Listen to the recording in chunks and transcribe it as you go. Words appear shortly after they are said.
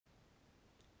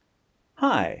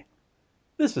Hi,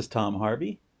 this is Tom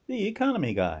Harvey, the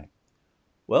Economy Guy.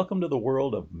 Welcome to the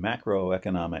world of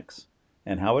macroeconomics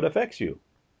and how it affects you.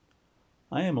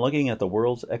 I am looking at the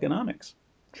world's economics,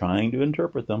 trying to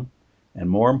interpret them,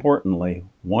 and more importantly,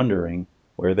 wondering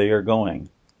where they are going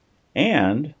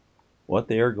and what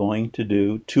they are going to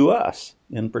do to us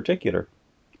in particular.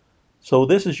 So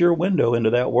this is your window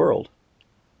into that world.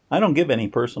 I don't give any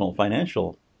personal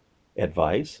financial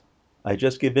advice. I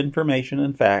just give information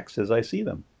and facts as I see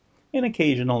them, and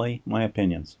occasionally my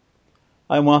opinions.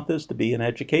 I want this to be an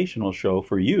educational show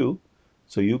for you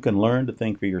so you can learn to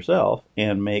think for yourself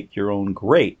and make your own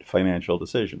great financial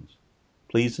decisions.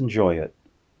 Please enjoy it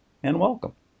and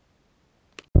welcome.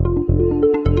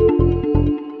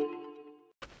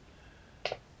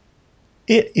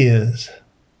 It is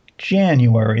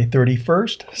January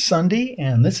 31st, Sunday,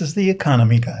 and this is the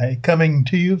Economy Guy coming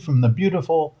to you from the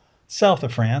beautiful south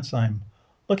of France. I'm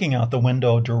looking out the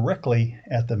window directly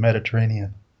at the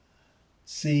Mediterranean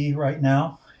Sea right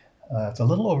now. It's a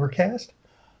little overcast,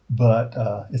 but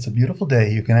it's a beautiful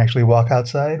day. You can actually walk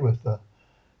outside with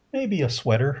maybe a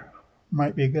sweater,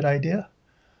 might be a good idea.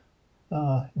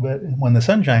 But when the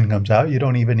sunshine comes out, you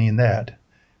don't even need that.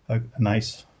 A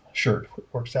nice shirt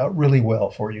works out really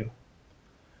well for you.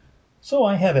 So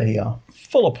I have a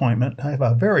full appointment. I have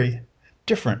a very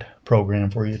different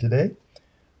program for you today.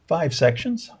 5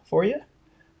 sections for you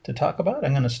to talk about.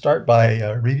 I'm going to start by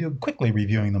quickly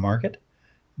reviewing the market,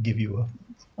 give you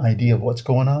an idea of what's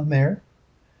going on there.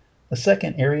 The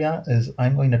second area is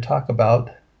I'm going to talk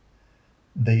about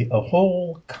a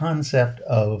whole concept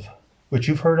of, which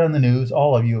you've heard on the news,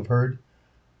 all of you have heard,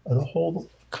 the whole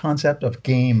concept of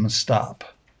GameStop.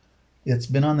 It's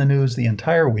been on the news the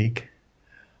entire week,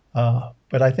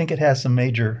 but I think it has some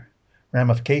major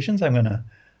ramifications.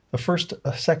 The first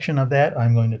section of that,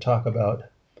 I'm going to talk about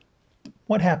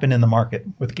what happened in the market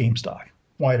with GameStop.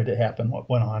 Why did it happen? What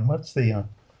went on? What's the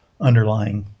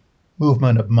underlying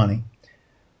movement of money?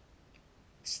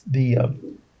 The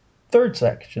third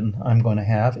section I'm going to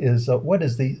have is what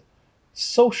is the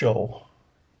social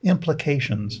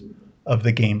implications of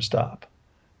the GameStop?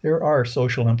 There are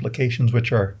social implications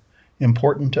which are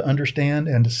important to understand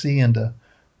and to see and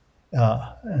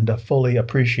to fully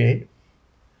appreciate.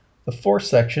 The fourth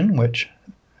section, which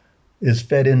is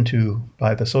fed into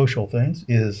by the social things,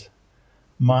 is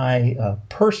my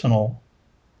personal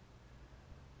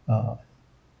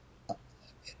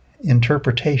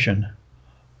interpretation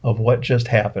of what just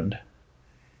happened.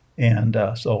 And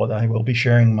so I will be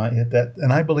sharing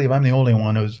and I believe I'm the only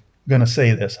one who's going to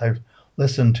say this. I've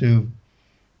listened to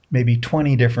maybe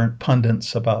 20 different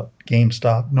pundits about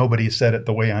GameStop. Nobody said it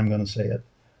the way I'm going to say it.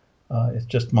 It's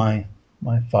just my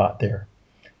thought there.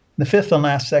 The fifth and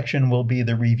last section will be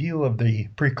the review of the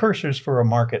precursors for a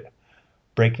market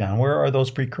breakdown. Where are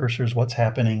those precursors? What's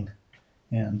happening?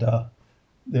 And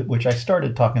which I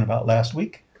started talking about last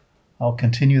week. I'll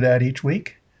continue that each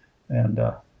week and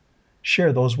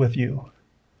share those with you.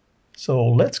 So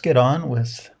let's get on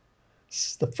with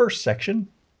the first section,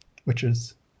 which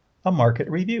is a market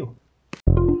review.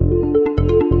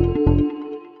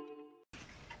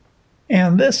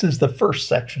 And this is the first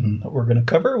section that we're going to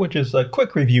cover, which is a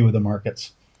quick review of the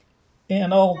markets.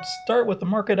 And I'll start with the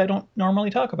market I don't normally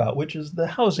talk about, which is the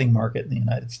housing market in the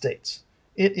United States.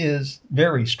 It is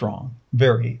very strong,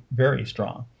 very, very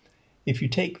strong. If you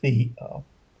take the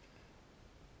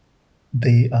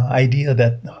idea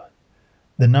that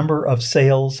the number of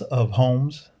sales of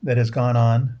homes that has gone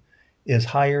on is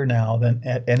higher now than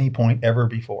at any point ever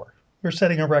before. We're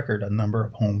setting a record on number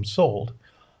of homes sold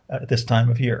at this time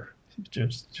of year.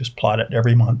 Just plot it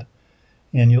every month.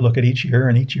 And you look at each year,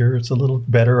 and each year it's a little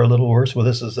better, a little worse. Well,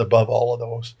 this is above all of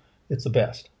those. It's the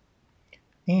best.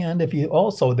 And if you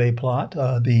also, they plot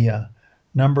the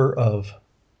number of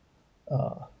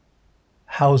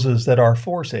houses that are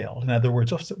for sale. In other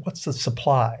words, what's the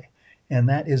supply? And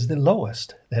that is the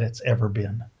lowest that it's ever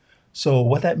been. So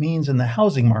what that means in the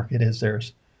housing market is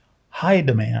there's high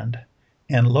demand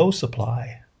and low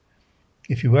supply.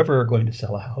 If you ever are going to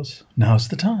sell a house, now's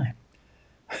the time.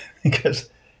 Because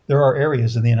there are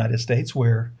areas in the United States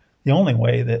where the only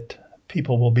way that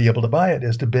people will be able to buy it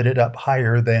is to bid it up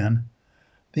higher than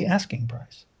the asking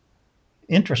price.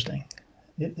 Interesting,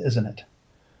 isn't it?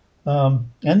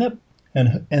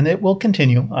 And it will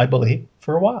continue, I believe,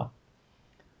 for a while.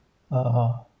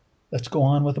 Let's go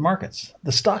on with the markets.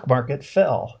 The stock market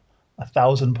fell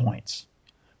 1,000 points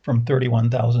from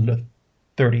 31,000 to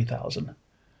 30,000.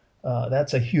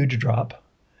 That's a huge drop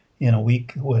in a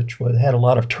week which had a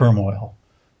lot of turmoil.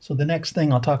 So the next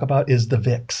thing I'll talk about is the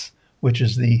VIX, which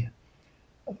is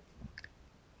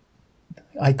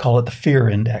I call it the fear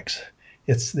index.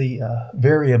 It's the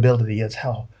variability. It's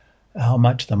how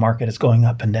much the market is going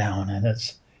up and down, and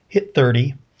it's hit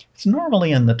 30. It's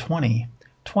normally in the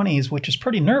 20s, which is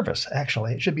pretty nervous.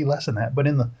 Actually, it should be less than that, but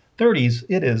in the 30s,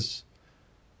 it is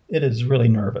really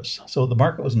nervous. So the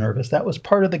market was nervous. That was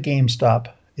part of the GameStop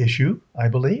issue, I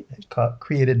believe. It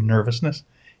created nervousness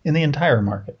in the entire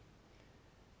market.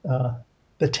 The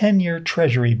 10-year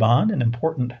Treasury bond, an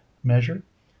important measure,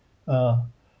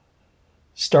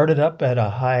 started up at a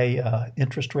high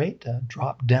interest rate,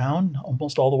 dropped down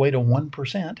almost all the way to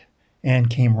 1%, and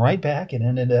came right back and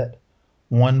ended at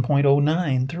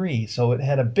 1.093. So it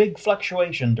had a big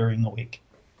fluctuation during the week.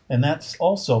 And that's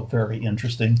also very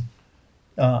interesting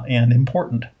and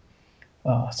important.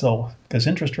 Because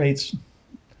interest rates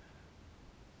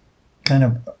kind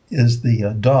of is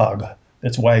the dog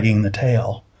that's wagging the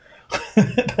tail.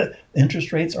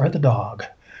 Interest rates are the dog.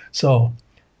 So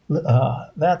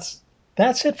that's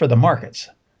it for the markets.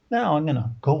 Now I'm going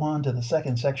to go on to the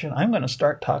second section. I'm going to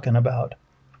start talking about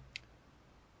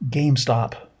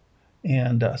GameStop,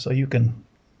 and so you can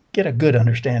get a good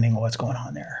understanding of what's going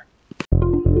on there.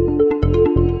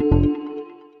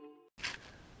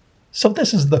 So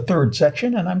this is the third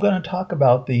section, and I'm going to talk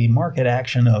about the market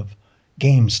action of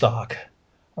GameStop,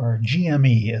 or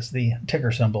GME is the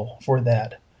ticker symbol for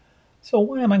that. So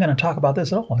why am I going to talk about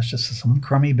this at all? It's just some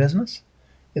crummy business.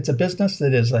 It's a business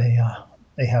that is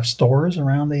they have stores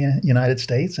around the United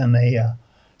States, and they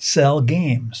sell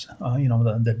games,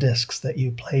 the discs that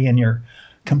you play in your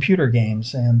computer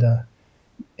games. And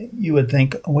you would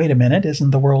think, wait a minute,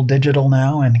 isn't the world digital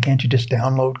now, and can't you just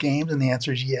download games? And the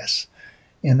answer is yes.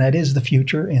 And that is the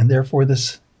future, and therefore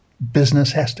this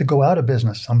business has to go out of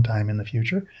business sometime in the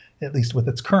future, at least with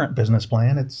its current business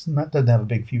plan. Doesn't have a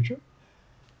big future.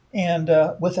 And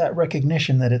with that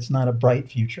recognition that it's not a bright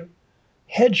future,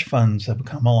 hedge funds have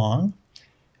come along.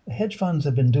 Hedge funds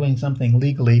have been doing something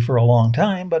legally for a long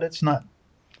time, but it's not,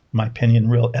 in my opinion,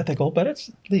 real ethical, but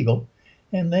it's legal.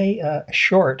 And they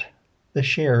short the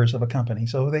shares of a company.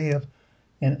 So they have,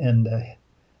 and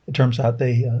it turns out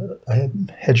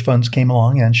hedge funds came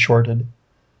along and shorted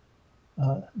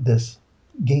this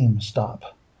GameStop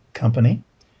company,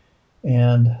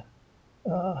 and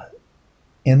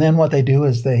then what they do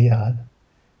is they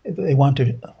want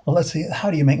to, well, let's see,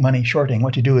 how do you make money shorting?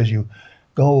 What you do is you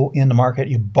go in the market,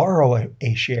 you borrow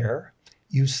a share,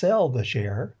 you sell the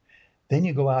share, then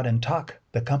you go out and talk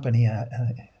the company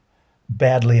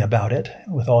badly about it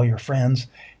with all your friends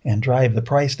and drive the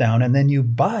price down, and then you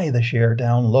buy the share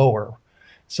down lower.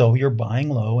 So you're buying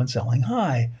low and selling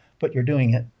high, but you're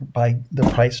doing it by the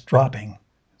price dropping,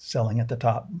 selling at the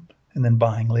top and then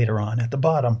buying later on at the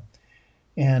bottom.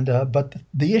 And but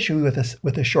the issue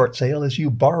with a short sale is you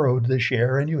borrowed the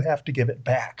share and you have to give it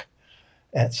back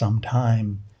at some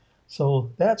time.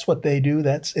 So that's what they do.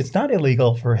 It's not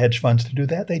illegal for hedge funds to do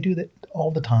that. They do that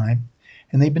all the time,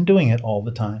 and they've been doing it all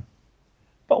the time.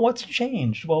 But what's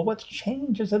changed? Well, what's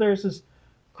changed is that there's this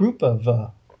group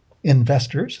of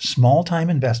investors, small-time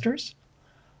investors,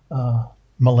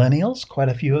 millennials, quite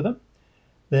a few of them,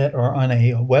 that are on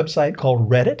a website called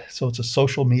Reddit. So it's a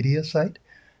social media site.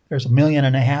 There's 1.5 million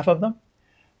of them,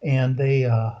 and they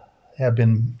have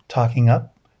been talking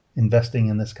up, investing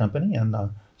in this company. And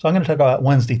so I'm going to talk about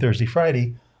Wednesday, Thursday,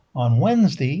 Friday. On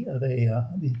Wednesday,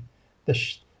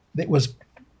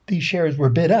 these shares were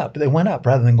bid up. They went up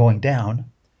rather than going down.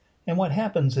 And what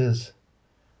happens is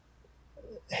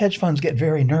hedge funds get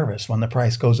very nervous when the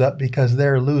price goes up because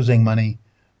they're losing money,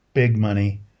 big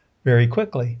money, very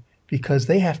quickly because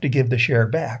they have to give the share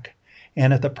back.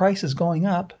 And if the price is going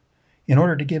up, in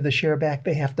order to give the share back,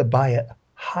 they have to buy it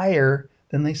higher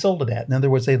than they sold it at. In other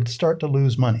words, they start to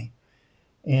lose money.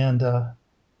 And then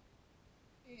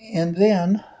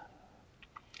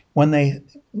if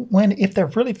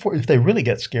they really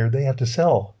get scared, they have to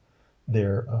sell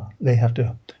they have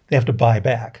to buy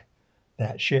back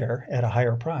that share at a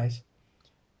higher price.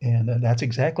 And that's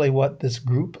exactly what this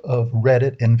group of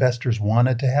Reddit investors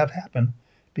wanted to have happen,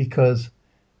 because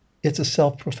it's a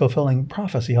self-fulfilling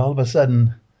prophecy. All of a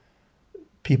sudden,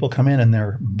 people come in and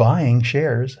they're buying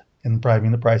shares and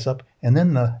driving the price up, and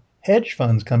then the hedge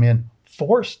funds come in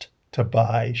forced to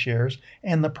buy shares,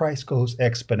 and the price goes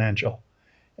exponential.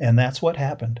 And that's what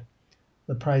happened.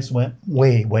 The price went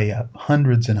way, way up,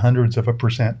 hundreds and hundreds of a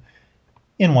percent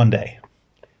in one day.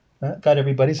 That got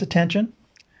everybody's attention.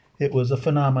 It was a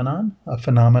phenomenon,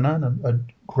 a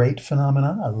great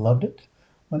phenomenon. I loved it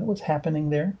when it was happening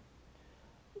there.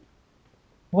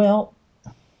 Well,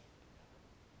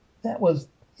 that was,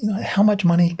 how much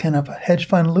money can a hedge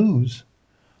fund lose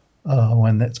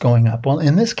when that's going up? Well,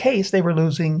 in this case, they were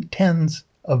losing tens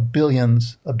of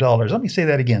billions of dollars. Let me say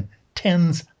that again.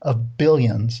 tens of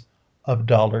billions of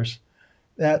dollars.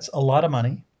 That's a lot of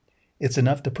money. It's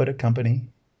enough to put a company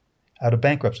out of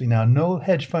bankruptcy. Now, no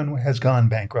hedge fund has gone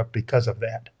bankrupt because of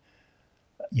that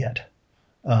yet.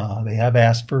 They have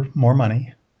asked for more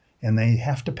money, and they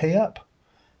have to pay up.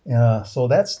 So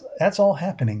that's all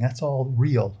happening. That's all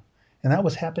real, and that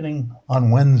was happening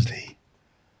on Wednesday.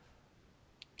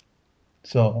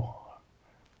 So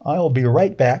I'll be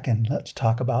right back, and let's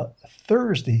talk about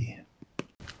Thursday.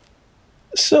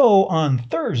 So on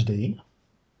Thursday,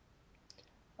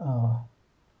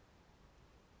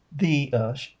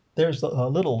 there's a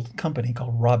little company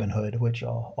called Robinhood, which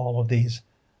all of these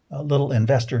little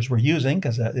investors were using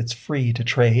because it's free to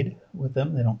trade with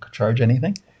them. They don't charge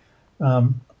anything.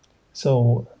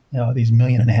 So these 1.5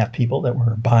 million people that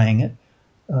were buying it.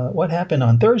 What happened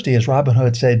on Thursday is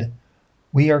Robinhood said,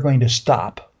 we are going to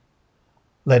stop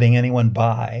letting anyone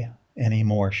buy any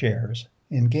more shares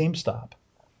in GameStop.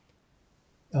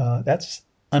 That's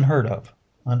unheard of.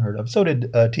 So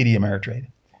did TD Ameritrade.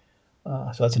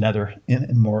 So that's another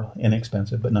more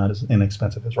inexpensive, but not as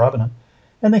inexpensive as Robinhood.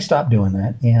 And they stopped doing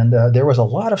that. And there was a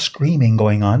lot of screaming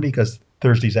going on because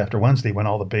Thursday's after Wednesday when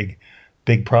all the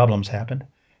big problems happened.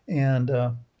 And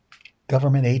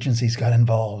government agencies got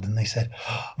involved, and they said,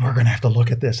 we're going to have to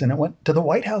look at this. And it went to the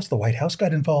White House. The White House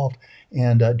got involved,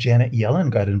 and Janet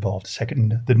Yellen got involved.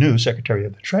 The new Secretary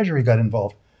of the Treasury got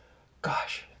involved.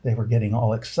 Gosh, they were getting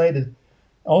all excited.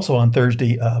 Also on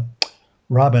Thursday,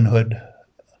 Robinhood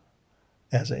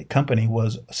as a company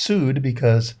was sued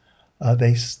because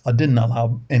they didn't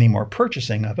allow any more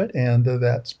purchasing of it, and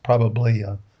that's probably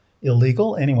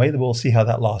illegal. Anyway, we'll see how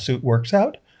that lawsuit works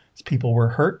out. People were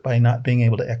hurt by not being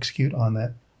able to execute on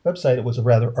that website. It was a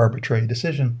rather arbitrary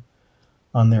decision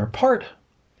on their part.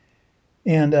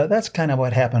 And that's kind of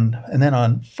what happened. And then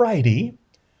on Friday,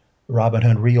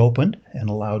 Robinhood reopened and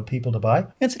allowed people to buy.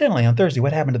 Incidentally, on Thursday,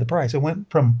 what happened to the price? It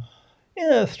went from,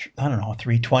 I don't know,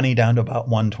 320 down to about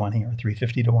 120 or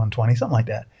 350 to 120, something like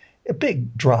that. A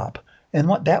big drop. And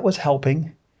what that was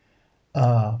helping,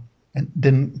 and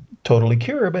didn't totally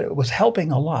cure, but it was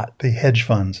helping a lot, the hedge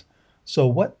funds. So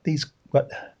what Robinhood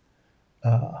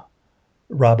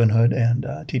and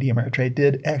TD Ameritrade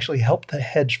did actually help the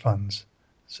hedge funds.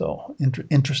 So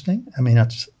interesting. I mean,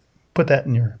 let's put that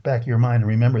in your back of your mind and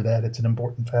remember that. It's an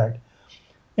important fact.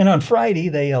 And on Friday,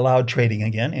 they allowed trading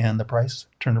again, and the price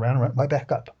turned around and went right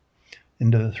back up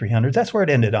into the 300s. That's where it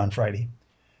ended on Friday.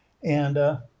 And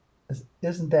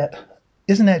isn't that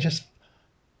just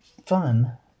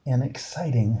fun and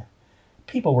exciting?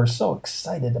 People were so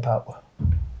excited about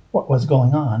what was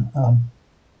going on.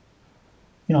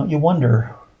 You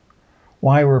wonder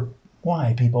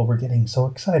why people were getting so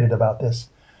excited about this.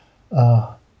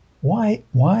 Why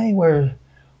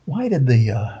did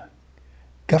the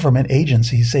government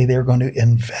agencies say they're going to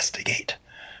investigate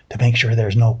to make sure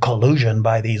there's no collusion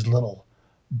by these little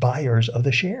buyers of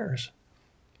the shares?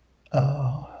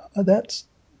 That's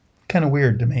kind of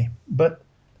weird to me, but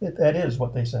that is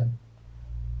what they said.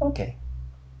 Okay,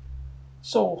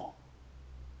 so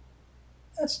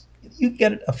you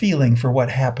get a feeling for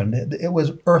what happened. It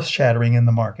was earth-shattering in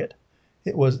the market.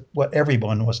 It was what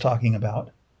everyone was talking about.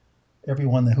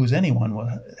 Everyone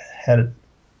had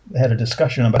a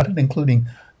discussion about it, including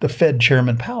the Fed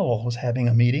Chairman Powell was having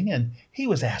a meeting, and he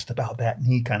was asked about that, and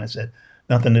he kind of said,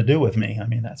 nothing to do with me. I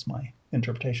mean, that's my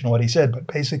interpretation of what he said, but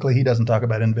basically he doesn't talk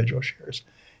about individual shares.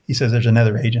 He says there's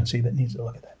another agency that needs to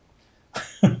look at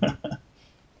that.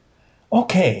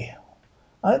 Okay.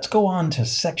 Let's go on to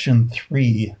section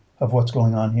 3 of what's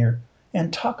going on here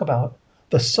and talk about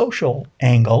the social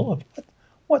angle of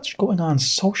what's going on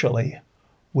socially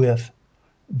with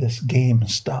this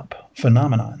GameStop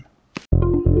phenomenon.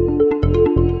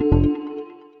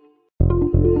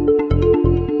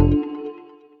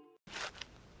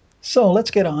 So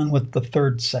let's get on with the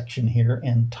third section here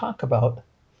and talk about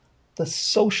the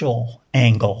social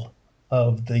angle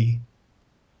of this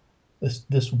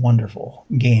wonderful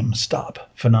GameStop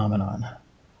phenomenon.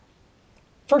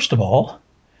 First of all,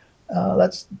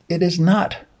 it is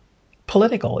not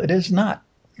political. It is not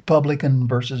Republican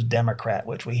versus Democrat,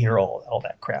 which we hear all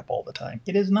that crap all the time.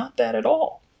 It is not that at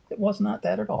all. It was not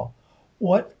that at all.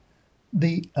 What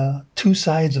the two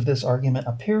sides of this argument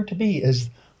appear to be is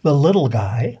the little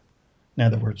guy, in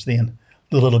other words, the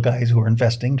little guys who are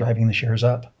investing, driving the shares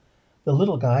up, the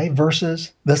little guy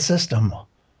versus the system.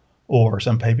 Or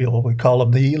some people would call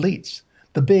them the elites,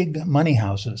 the big money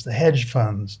houses, the hedge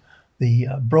funds, the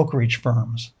brokerage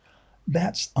firms.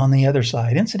 That's on the other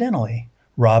side. Incidentally,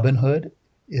 Robinhood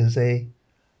is a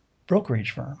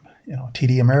brokerage firm.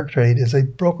 TD Ameritrade is a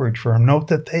brokerage firm. Note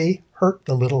that they hurt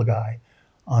the little guy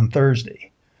on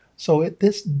Thursday. So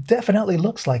this definitely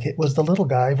looks like it was the little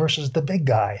guy versus the big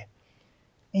guy.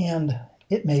 And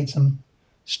it made some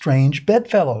strange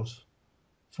bedfellows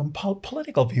from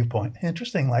political viewpoint.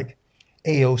 Interesting, like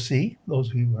AOC, those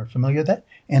who are familiar with that,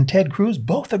 and Ted Cruz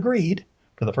both agreed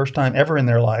for the first time ever in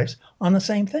their lives on the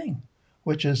same thing,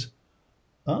 which is,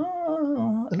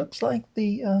 it looks like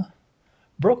the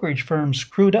brokerage firm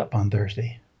screwed up on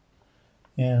Thursday.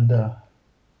 And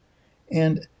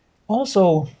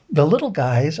also, the little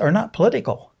guys are not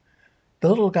political. The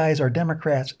little guys are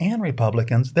Democrats and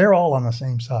Republicans. They're all on the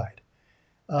same side.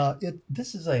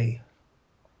 This is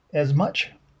as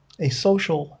much a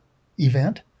social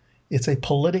event. It's a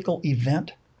political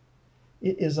event.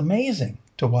 It is amazing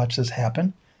to watch this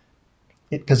happen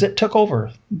because it took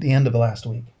over the end of the last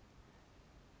week.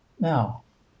 Now,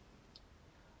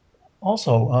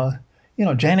 also,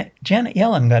 Janet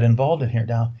Yellen got involved in here.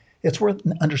 Now, it's worth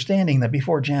understanding that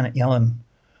before Janet Yellen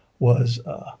was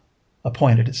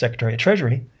appointed as Secretary of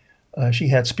Treasury, she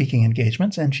had speaking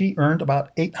engagements, and she earned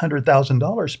about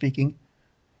 $800,000 speaking,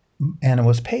 and it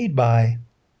was paid by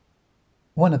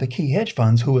one of the key hedge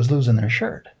funds who was losing their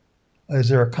shirt. Is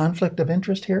there a conflict of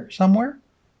interest here somewhere?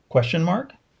 Question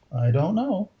mark? I don't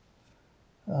know.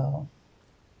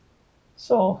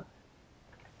 So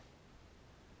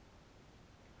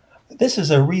this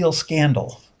is a real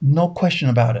scandal, no question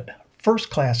about it. First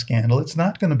class scandal. It's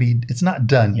not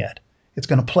done yet. It's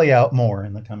going to play out more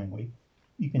in the coming week.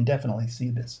 You can definitely see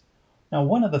this. Now,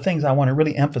 one of the things I want to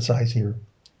really emphasize here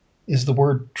is the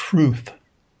word truth.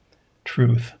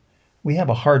 Truth. We have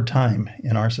a hard time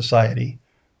in our society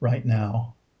right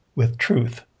now with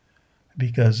truth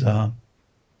because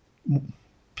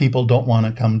people don't want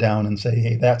to come down and say,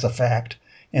 hey, that's a fact,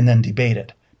 and then debate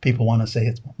it. People want to say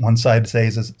it's one side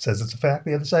says it's a fact,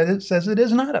 the other side says it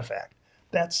is not a fact.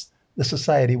 That's the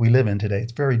society we live in today.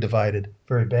 It's very divided,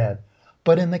 very bad.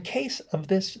 But in the case of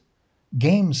this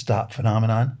GameStop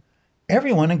phenomenon,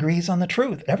 everyone agrees on the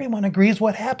truth. Everyone agrees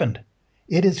what happened.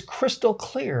 It is crystal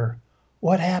clear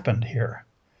what happened here.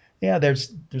 Yeah,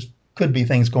 there's could be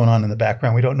things going on in the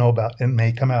background we don't know about and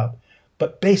may come out.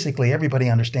 But basically, everybody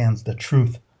understands the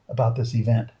truth about this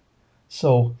event.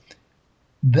 So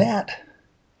that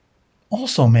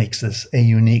also makes this a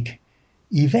unique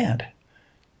event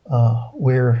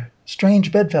where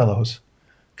strange bedfellows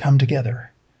come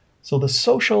together. So the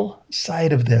social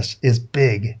side of this is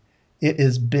big. It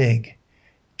is big.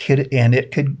 And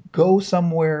it could go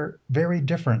somewhere very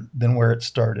different than where it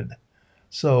started.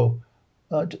 So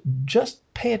just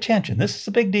pay attention. This is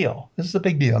a big deal. This is a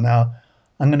big deal. Now,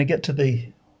 I'm going to get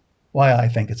to why I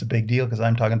think it's a big deal because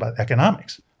I'm talking about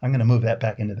economics. I'm going to move that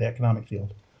back into the economic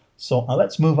field. So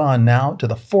let's move on now to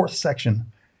the fourth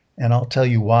section, and I'll tell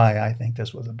you why I think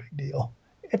this was a big deal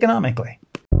economically.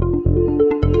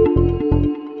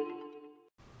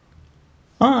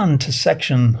 On to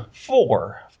section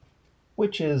 4,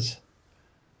 which is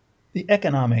the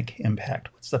economic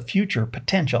impact. What's the future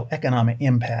potential economic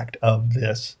impact of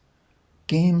this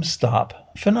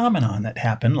GameStop phenomenon that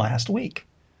happened last week?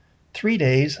 3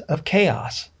 days of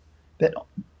chaos that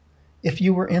if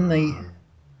you were in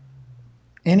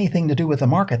anything to do with the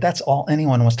market, that's all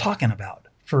anyone was talking about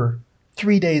for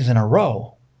 3 days in a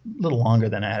row. A little longer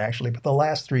than that, actually, but the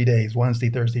last 3 days, Wednesday,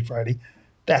 Thursday, Friday,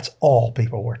 that's all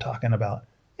people were talking about.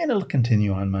 And it'll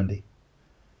continue on Monday.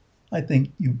 I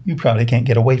think you probably can't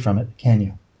get away from it, can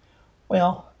you?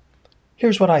 Well,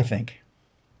 here's what I think.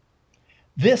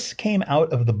 This came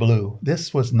out of the blue.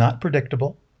 This was not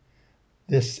predictable.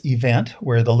 This event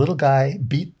where the little guy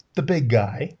beat the big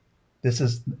guy,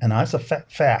 and that's a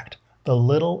fact. The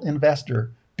little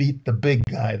investor beat the big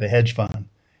guy, the hedge fund.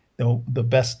 The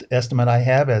best estimate I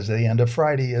have as of the end of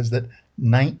Friday is that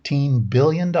 $19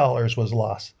 billion was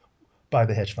lost by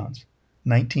the hedge funds.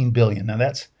 $19 billion. Now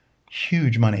that's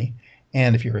huge money.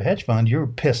 And if you're a hedge fund, you're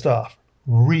pissed off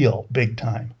real big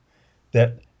time.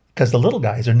 Because the little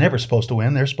guys are never supposed to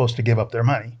win. They're supposed to give up their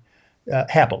money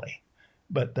happily.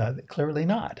 But clearly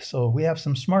not. So we have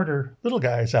some smarter little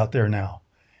guys out there now.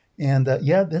 And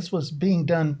this was being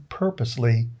done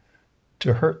purposely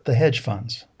to hurt the hedge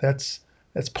funds. That's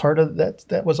part of that.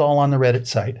 That was all on the Reddit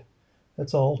site.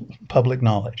 That's all public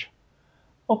knowledge.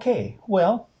 Okay,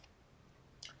 well,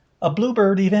 a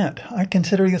bluebird event. I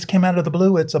consider this came out of the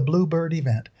blue. It's a bluebird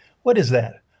event. What is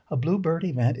that? A bluebird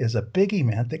event is a big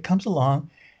event that comes along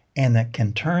and that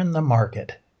can turn the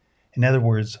market. In other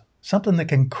words, something that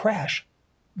can crash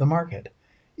the market.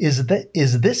 Is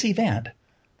this event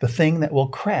the thing that will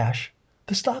crash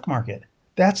the stock market?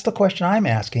 That's the question I'm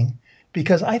asking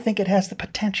because I think it has the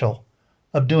potential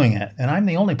of doing it. And I'm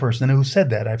the only person who said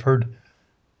that. I've heard,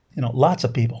 lots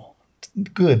of people,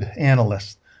 good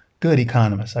analysts, Good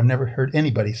economist. I've never heard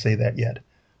anybody say that yet.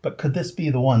 But could this be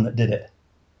the one that did it?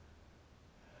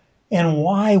 And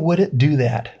why would it do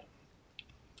that?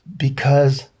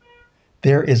 Because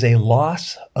there is a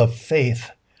loss of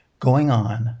faith going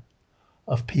on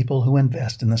of people who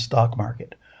invest in the stock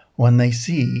market when they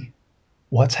see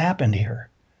what's happened here.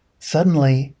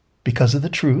 Suddenly, because of the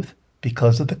truth,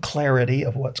 because of the clarity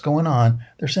of what's going on,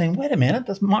 they're saying, wait a minute,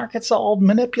 this market's all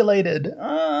manipulated.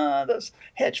 Those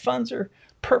hedge funds are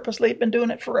purposely been doing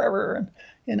it forever,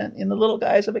 and the little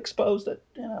guys have exposed it.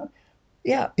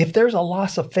 Yeah, if there's a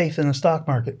loss of faith in the stock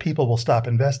market, people will stop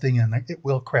investing and it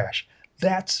will crash.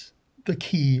 That's the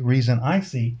key reason I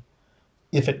see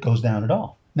if it goes down at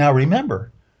all. Now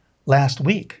remember, last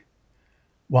week,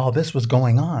 while this was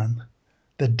going on,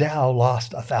 the Dow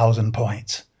lost 1,000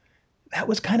 points. That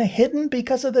was kind of hidden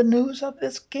because of the news of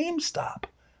this GameStop.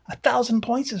 1,000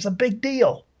 points is a big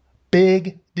deal.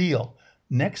 Big deal.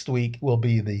 Next week will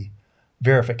be the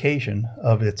verification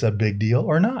of it's a big deal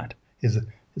or not. Is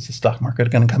the stock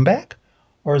market going to come back,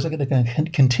 or is it going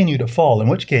to continue to fall? In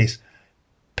which case,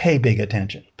 pay big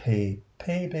attention. Pay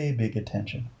big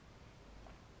attention.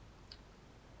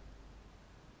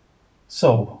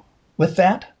 So, with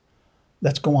that,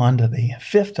 let's go on to the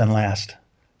fifth and last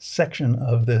section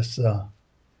of this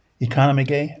Economy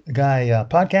Guy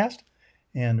podcast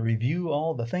and review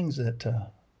all the things that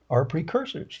are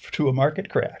precursors to a market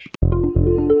crash.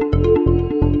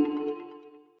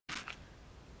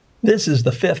 This is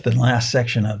the fifth and last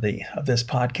section of this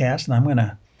podcast, and I'm going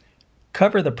to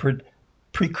cover the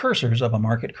precursors of a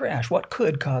market crash. What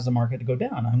could cause the market to go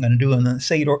down? I'm going to do it in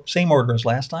the same order as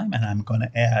last time, and I'm going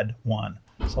to add one.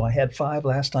 So I had 5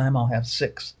 last time. I'll have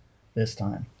 6 this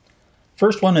time.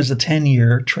 First one is the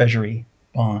 10-year Treasury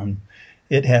bond.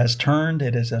 It has turned.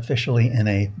 It is officially in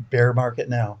a bear market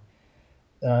now.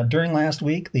 During last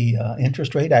week, the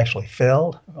interest rate actually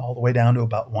fell all the way down to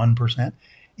about 1%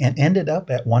 and ended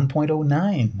up at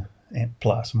 1.09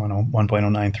 plus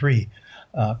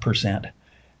 1.093%.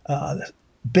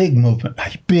 Big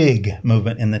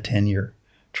movement in the 10-year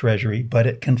Treasury, but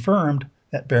it confirmed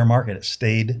that bear market. It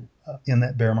stayed in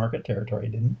that bear market territory.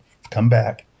 It didn't come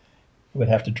back. It would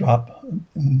have to drop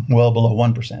well below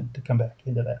 1% to come back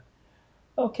into that.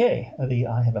 Okay,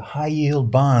 I have a high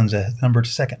yield bonds as number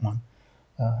second one.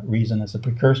 Reason as a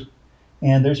precursor.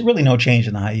 And there's really no change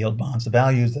in the high yield bonds. The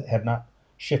values have not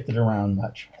shifted around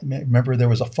much. Remember, there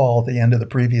was a fall at the end of the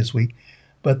previous week,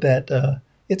 but that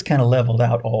it's kind of leveled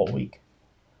out all week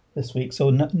this week. So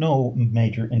no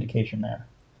major indication there.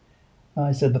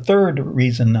 I said the third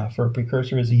reason for a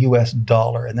precursor is the U.S.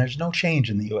 dollar, and there's no change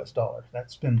in the U.S. dollar.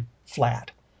 That's been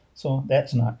flat. So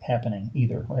that's not happening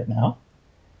either right now.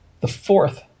 The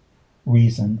fourth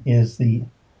reason is the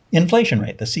inflation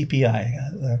rate, the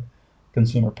CPI, the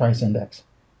Consumer Price Index.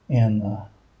 And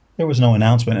there was no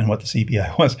announcement in what the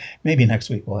CPI was. Maybe next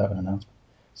week we'll have an announcement.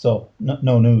 So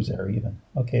no news there even.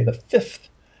 Okay, the fifth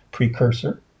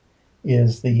precursor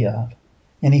is the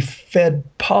any Fed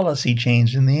policy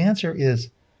change? And the answer is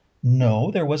no.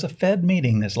 There was a Fed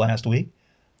meeting this last week.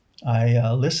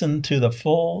 I listened to the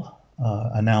full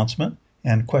announcement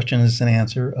and questions and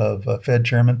answer of Fed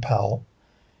Chairman Powell.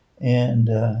 And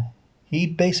he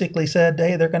basically said,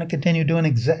 hey, they're going to continue doing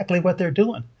exactly what they're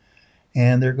doing.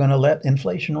 And they're going to let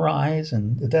inflation rise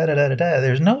and da-da-da-da-da.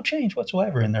 There's no change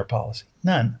whatsoever in their policy.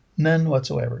 None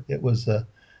whatsoever. It was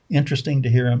interesting to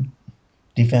hear him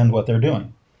defend what they're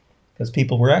doing, because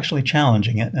people were actually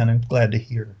challenging it, and I'm glad to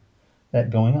hear that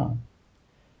going on.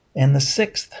 And the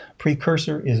sixth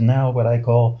precursor is now what I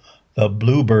call the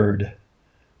bluebird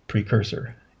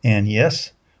precursor. And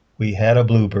yes, we had a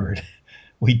bluebird.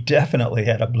 We definitely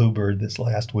had a bluebird this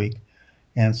last week.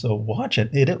 And so watch it.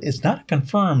 It's not a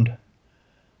confirmed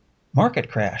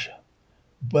market crash,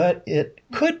 but it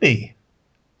could be.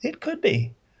 It could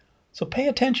be. So pay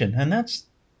attention. And that's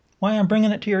why I'm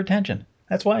bringing it to your attention.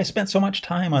 That's why I spent so much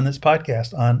time on this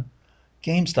podcast on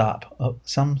GameStop,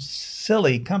 some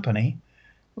silly company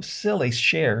with silly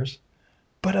shares,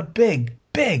 but a big,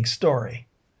 big story.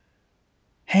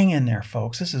 Hang in there,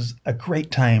 folks. This is a great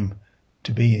time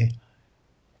to be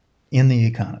in the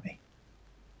economy.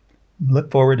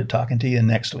 Look forward to talking to you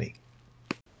next week.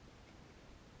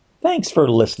 Thanks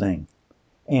for listening.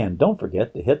 And don't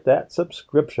forget to hit that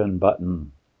subscription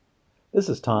button. This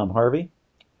is Tom Harvey.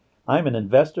 I'm an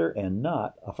investor and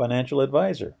not a financial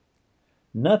advisor.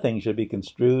 Nothing should be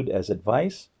construed as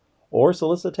advice or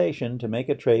solicitation to make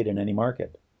a trade in any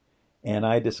market. And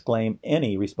I disclaim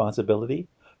any responsibility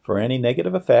for any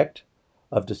negative effect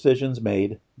of decisions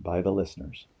made by the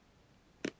listeners.